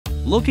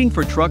Looking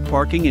for truck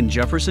parking in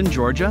Jefferson,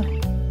 Georgia?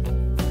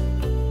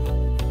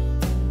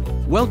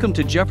 Welcome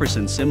to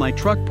Jefferson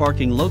Semi-Truck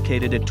Parking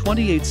located at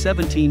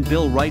 2817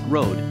 Bill Wright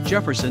Road,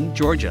 Jefferson,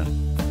 Georgia.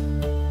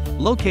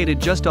 Located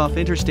just off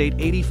Interstate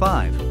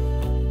 85.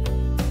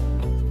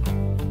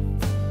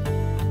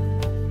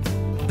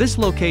 This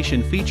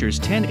location features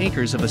 10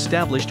 acres of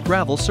established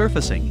gravel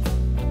surfacing.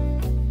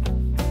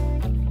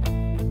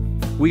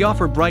 We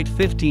offer bright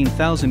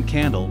 15,000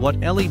 candle-watt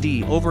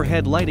LED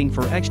overhead lighting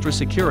for extra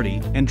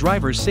security and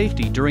driver's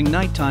safety during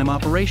nighttime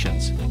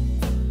operations.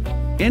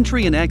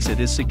 Entry and exit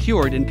is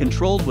secured and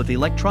controlled with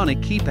electronic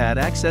keypad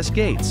access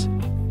gates.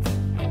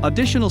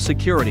 Additional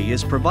security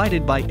is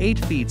provided by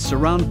 8 feet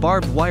surround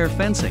barbed wire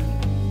fencing.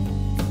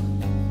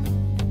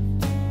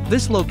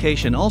 This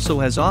location also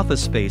has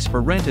office space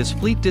for rent as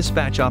fleet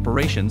dispatch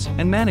operations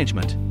and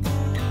management.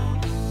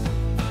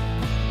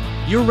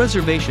 Your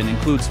reservation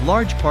includes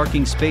large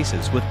parking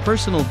spaces with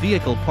personal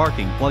vehicle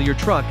parking while your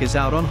truck is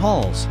out on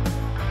hauls.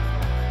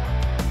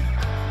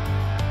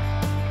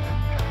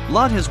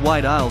 Lot has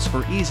wide aisles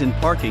for ease in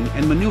parking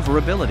and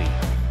maneuverability.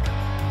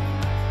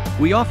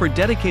 We offer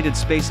dedicated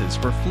spaces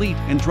for fleet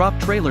and drop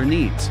trailer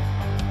needs.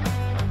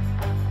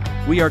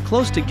 We are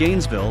close to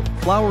Gainesville,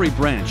 Flowery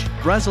Branch,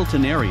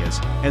 Brazelton areas,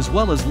 as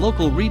well as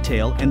local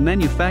retail and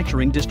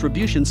manufacturing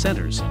distribution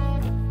centers.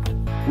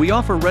 We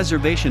offer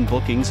reservation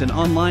bookings and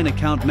online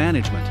account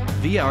management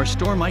via our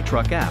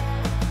StoreMyTruck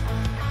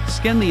app.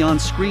 Scan the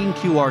on-screen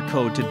QR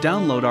code to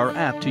download our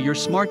app to your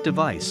smart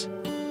device.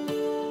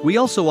 We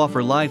also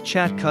offer live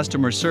chat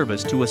customer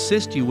service to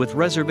assist you with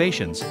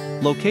reservations,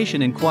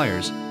 location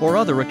inquiries, or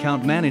other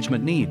account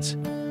management needs.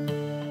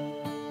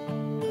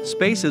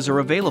 Spaces are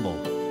available.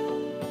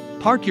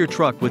 Park your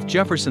truck with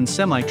Jefferson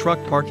Semi-Truck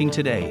Parking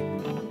today.